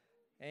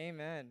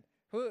 Amen.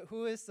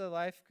 Who is in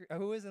life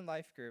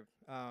group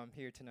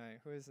here tonight?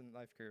 Who is in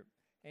life group?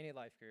 Any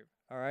life group?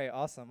 All right,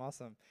 awesome.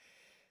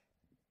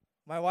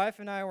 My wife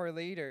and I were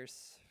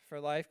leaders for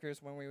life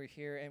groups when we were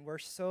here, and we're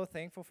so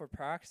thankful for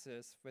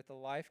Praxis with the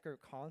life group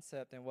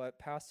concept and what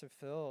Pastor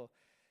Phil,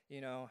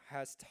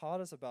 has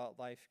taught us about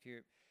life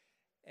group.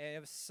 And it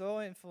was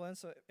so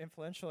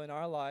influential in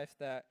our life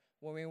that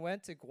when we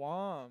went to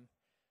Guam,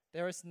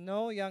 there was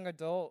no young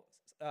adult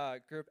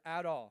group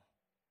at all.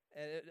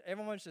 And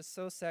everyone was just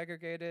so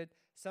segregated.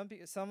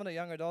 Some of the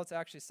young adults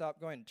actually stopped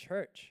going to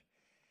church.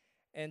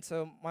 And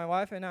so my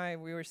wife and I,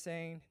 we were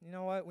saying, you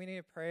know what, we need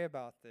to pray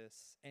about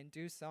this and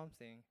do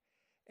something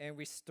and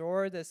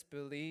restore this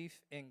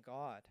belief in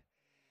God.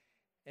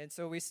 And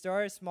so we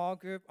started a small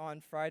group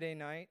on Friday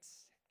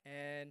nights,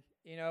 and,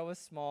 it was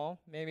small.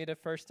 Maybe the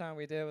first time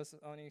we did was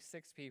only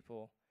 6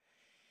 people.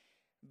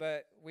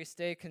 But we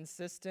stayed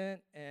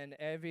consistent, and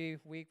every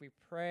week we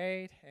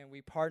prayed, and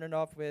we partnered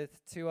up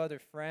with 2 other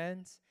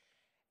friends,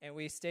 and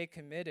we stayed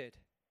committed.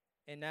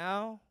 And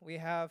now we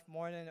have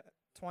more than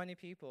 20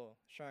 people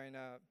showing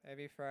up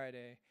every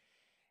Friday.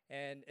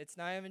 And it's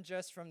not even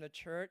just from the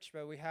church,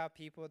 but we have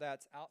people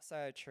that's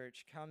outside of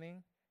church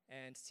coming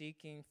and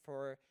seeking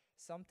for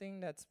something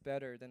that's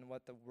better than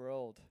what the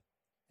world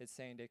is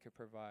saying they could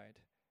provide.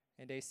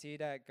 And they see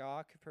that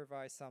God could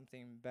provide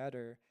something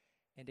better,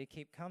 and they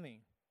keep coming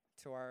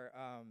to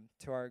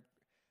our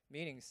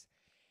meetings.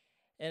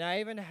 And I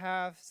even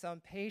have some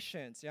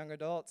patients, young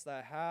adults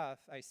that I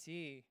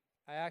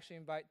actually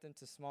invite them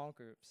to small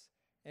groups.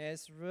 And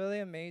it's really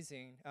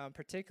amazing,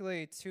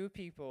 particularly 2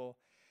 people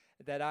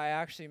that I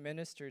actually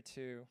minister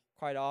to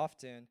quite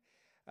often.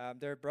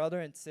 They're brother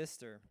and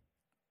sister.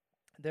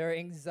 Their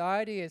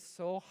anxiety is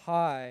so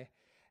high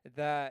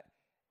that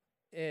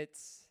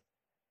it's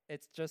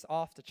just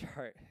off the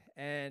chart.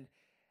 And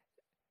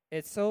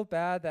it's so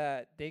bad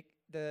that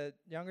the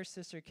younger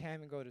sister can't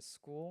even go to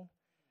school.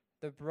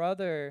 The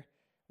brother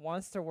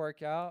wants to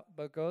work out,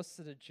 but goes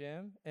to the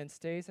gym and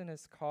stays in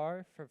his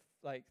car for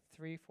like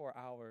 3-4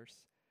 hours,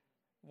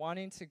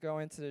 wanting to go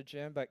into the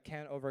gym, but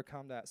can't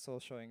overcome that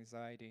social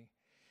anxiety.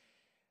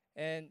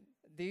 And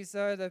these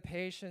are the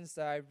patients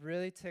that I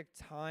really took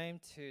time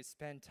to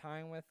spend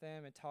time with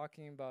them and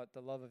talking about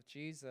the love of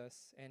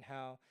Jesus and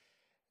how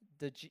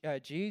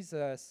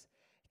Jesus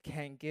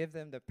can give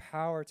them the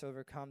power to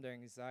overcome their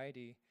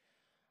anxiety.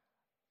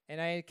 And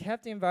I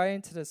kept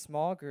inviting to the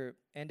small group,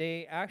 and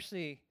they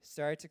actually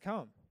started to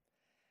come.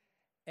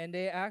 And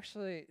they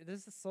actually,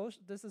 this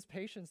is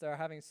patients that are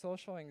having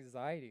social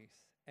anxieties.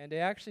 And they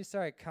actually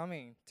started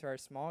coming to our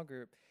small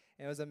group.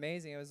 And it was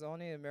amazing. It was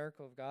only a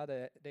miracle of God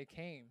that they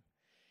came.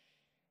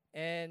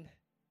 And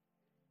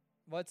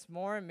what's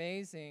more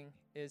amazing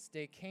is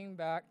they came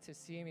back to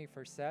see me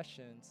for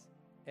sessions.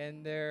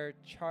 And their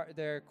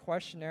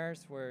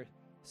questionnaires were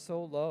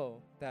so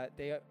low that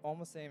they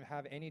almost didn't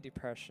have any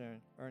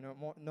depression or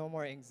no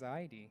more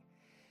anxiety.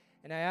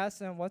 And I asked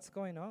them, what's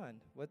going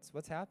on?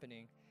 What's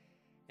happening?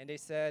 And they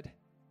said,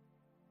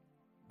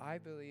 I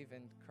believe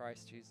in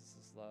Christ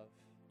Jesus' love.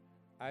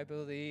 I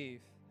believe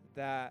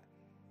that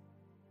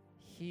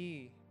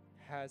He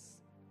has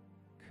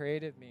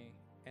created me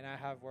and I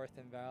have worth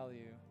and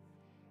value.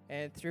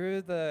 And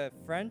through the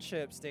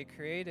friendships they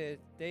created,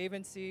 they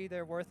even see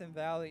their worth and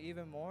value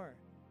even more.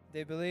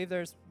 They believe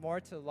there's more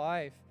to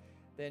life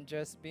than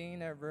just being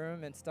in a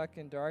room and stuck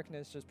in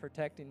darkness, just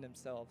protecting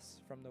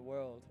themselves from the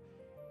world.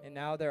 And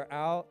now they're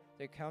out,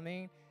 they're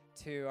coming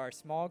to our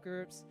small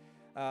groups.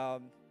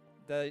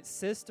 the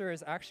sister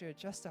is actually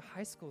just a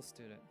high school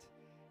student.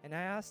 And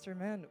I asked her,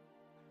 man,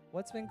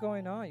 what's been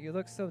going on? You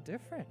look so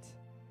different.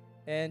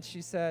 And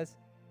she says,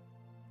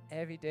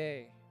 every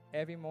day,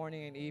 every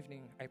morning and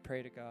evening, I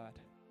pray to God.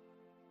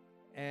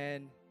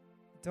 And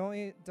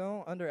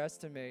don't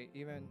underestimate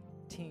even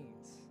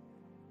teens.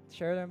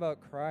 Share them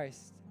about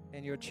Christ,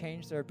 and you'll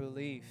change their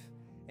belief,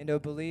 and they'll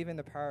believe in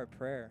the power of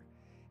prayer.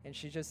 And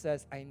she just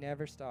says, I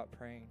never stop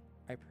praying.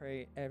 I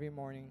pray every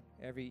morning,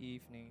 every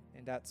evening,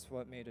 and that's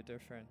what made a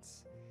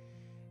difference.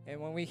 And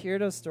when we hear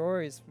those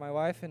stories, my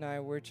wife and I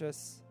were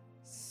just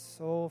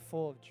so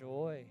full of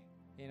joy.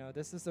 You know,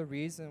 this is the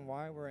reason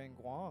why we're in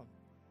Guam,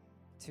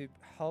 to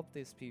help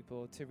these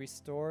people, to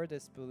restore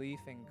this belief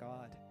in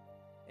God,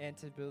 and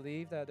to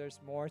believe that there's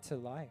more to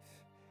life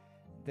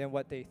than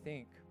what they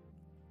think.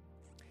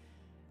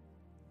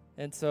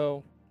 And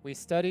so we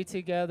study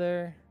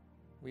together,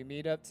 we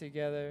meet up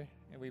together,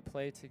 and we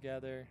play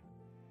together.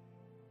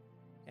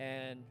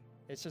 And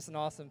it's just an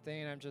awesome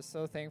thing. I'm just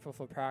so thankful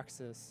for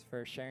Praxis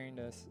for sharing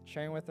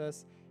with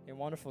us a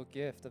wonderful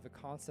gift of a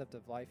concept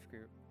of life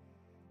group.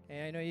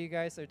 And I know you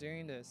guys are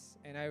doing this,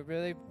 and I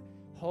really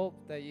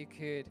hope that you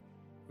could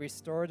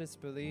restore this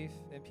belief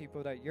in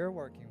people that you're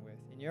working with,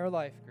 in your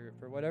life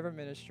group, or whatever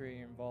ministry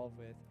you're involved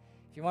with.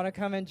 If you want to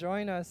come and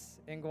join us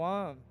in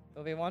Guam,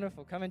 it'll be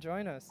wonderful. Come and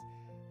join us.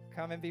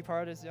 Come and be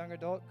part of this young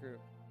adult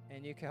group,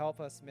 and you can help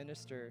us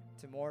minister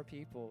to more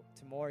people,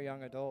 to more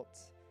young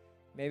adults.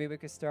 Maybe we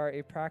could start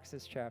a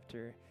Praxis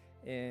chapter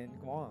in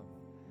Guam.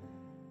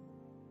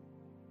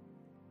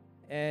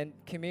 And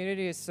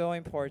community is so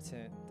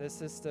important.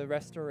 This is the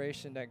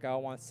restoration that God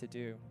wants to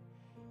do.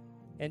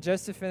 And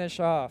just to finish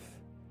off,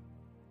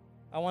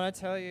 I want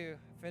to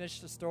finish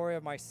the story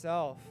of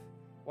myself.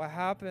 What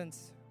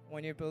happens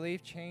when your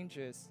belief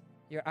changes,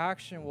 your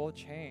action will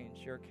change,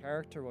 your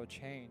character will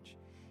change.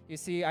 You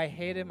see, I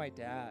hated my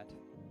dad.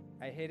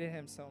 I hated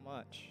him so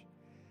much.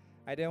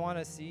 I didn't want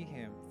to see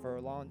him for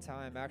a long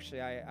time.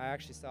 Actually, I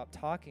actually stopped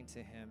talking to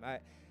him.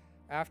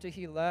 After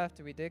he left,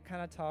 we did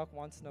kind of talk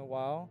once in a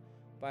while,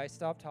 but I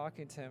stopped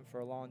talking to him for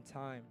a long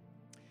time.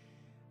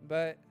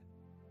 But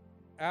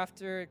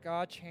after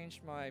God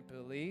changed my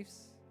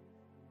beliefs,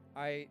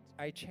 I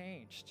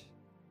changed.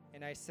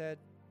 And I said,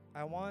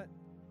 I want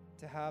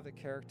to have the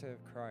character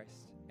of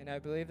Christ. And I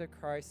believe that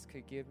Christ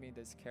could give me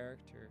this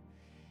character.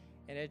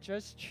 And it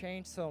just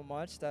changed so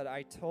much that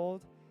I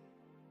told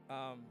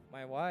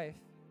my wife,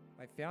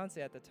 my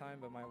fiance at the time,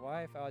 but my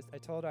wife, I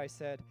told her, I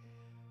said,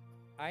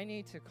 I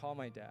need to call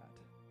my dad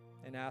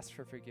and ask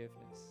for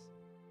forgiveness.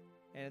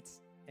 And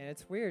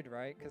it's weird,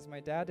 right? Because my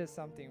dad did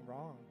something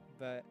wrong.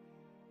 But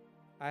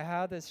I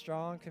had this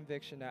strong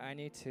conviction that I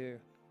need to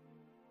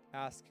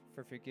ask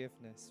for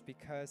forgiveness,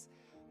 because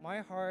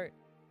my heart,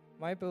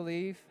 my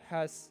belief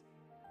has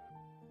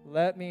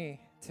led me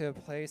to a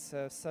place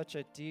of such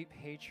a deep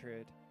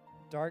hatred,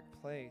 dark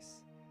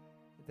place,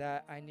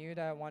 that I knew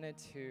that I wanted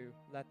to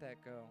let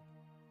that go.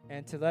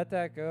 And to let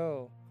that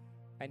go,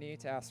 I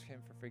needed to ask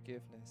him for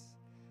forgiveness.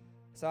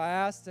 So I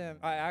asked him,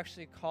 I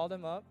actually called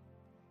him up.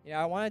 You know,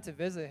 I wanted to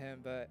visit him,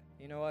 but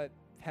you know what?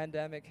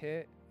 Pandemic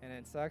hit, and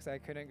it sucks. I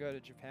couldn't go to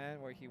Japan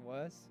where he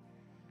was.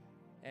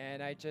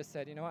 And I just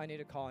said, you know what? I need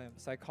to call him.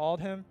 So I called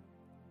him,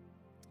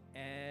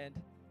 and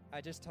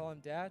I just told him,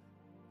 Dad,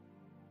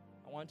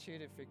 I want you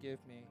to forgive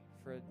me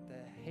for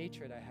the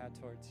hatred I had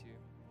towards you.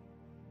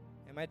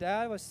 And my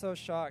dad was so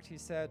shocked. He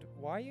said,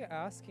 why are you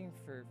asking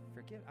for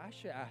forgiveness? I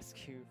should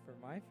ask you for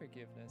my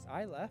forgiveness.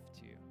 I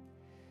left you.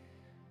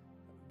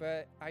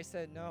 But I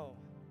said, no.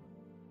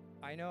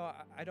 I know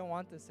I don't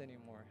want this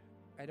anymore.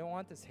 I don't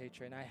want this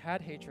hatred. And I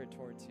had hatred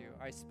towards you.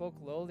 I spoke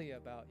lowly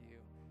about you.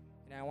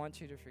 And I want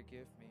you to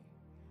forgive me.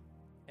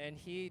 And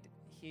he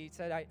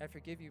said, I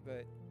forgive you,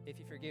 but if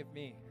you forgive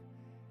me.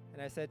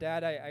 And I said,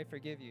 Dad, I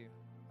forgive you.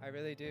 I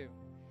really do.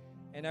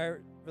 And our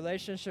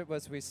relationship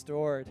was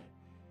restored.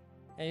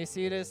 And you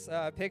see this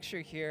picture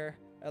here.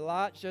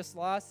 Just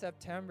last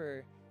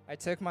September, I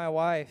took my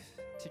wife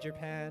to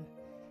Japan,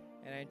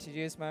 and I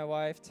introduced my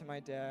wife to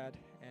my dad,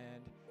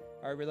 and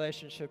our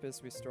relationship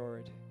is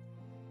restored.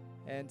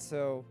 And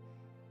so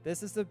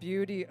this is the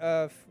beauty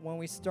of when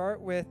we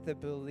start with the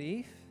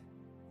belief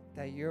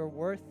that you're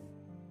worth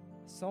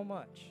so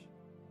much,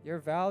 you're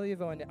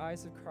valuable in the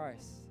eyes of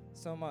Christ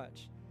so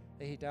much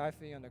that he died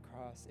for you on the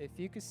cross. If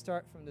you could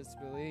start from this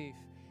belief,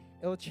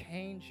 it'll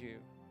change you.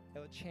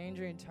 It'll change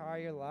your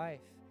entire life.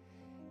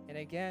 And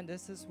again,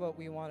 this is what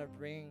we want to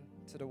bring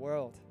to the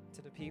world,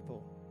 to the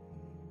people.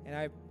 And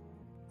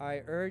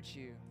I urge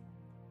you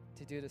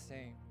to do the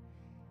same.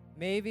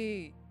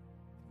 Maybe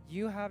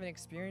you haven't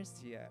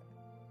experienced it yet.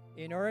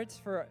 In order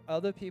for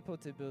other people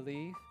to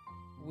believe,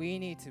 we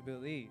need to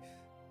believe.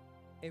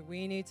 And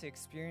we need to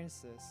experience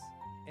this.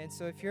 And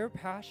so if you're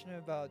passionate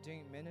about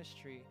doing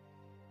ministry,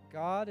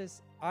 God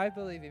is, I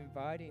believe,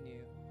 inviting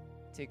you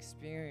to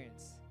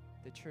experience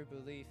the true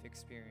belief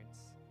experience.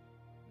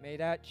 May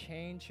that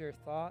change your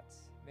thoughts.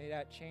 May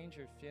that change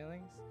your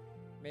feelings.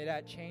 May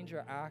that change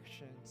your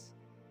actions,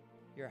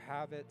 your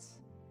habits,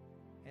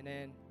 and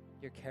then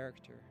your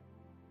character.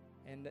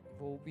 And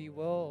we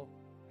will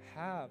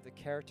have the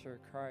character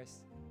of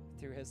Christ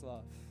through his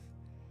love.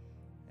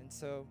 And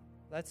so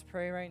let's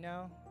pray right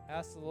now.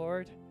 Ask the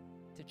Lord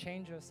to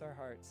change us, our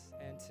hearts,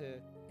 and to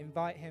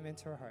invite him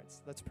into our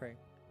hearts. Let's pray.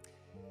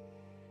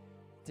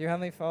 Dear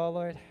Heavenly Father,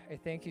 Lord, I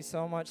thank you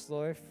so much,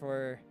 Lord,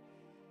 for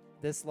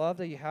this love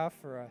that you have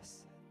for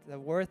us, the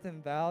worth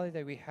and value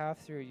that we have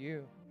through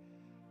you.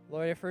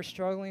 Lord, if we're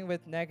struggling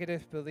with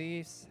negative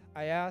beliefs,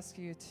 I ask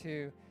you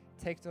to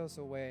take those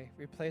away,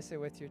 replace it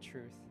with your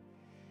truth.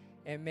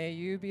 And may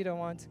you be the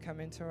one to come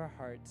into our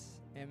hearts,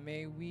 and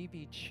may we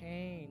be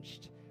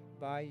changed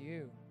by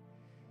you.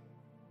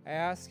 I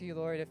ask you,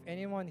 Lord, if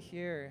anyone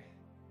here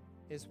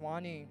is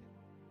wanting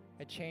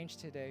a change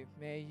today,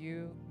 may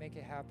you make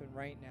it happen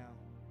right now.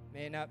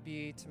 May it not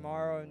be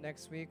tomorrow,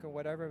 next week, or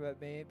whatever, but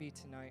may it be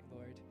tonight,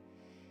 Lord.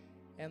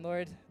 And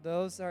Lord,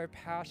 those that are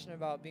passionate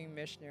about being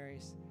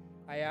missionaries,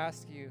 I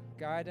ask you,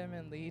 guide them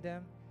and lead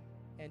them,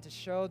 and to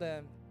show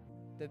them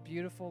the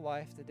beautiful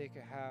life that they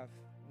could have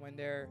when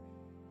they're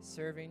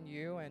serving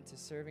you and to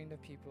serving the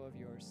people of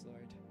yours,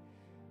 Lord.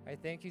 I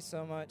thank you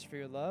so much for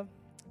your love.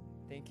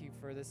 Thank you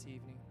for this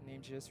evening. In the name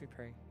of Jesus we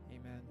pray.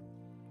 Amen.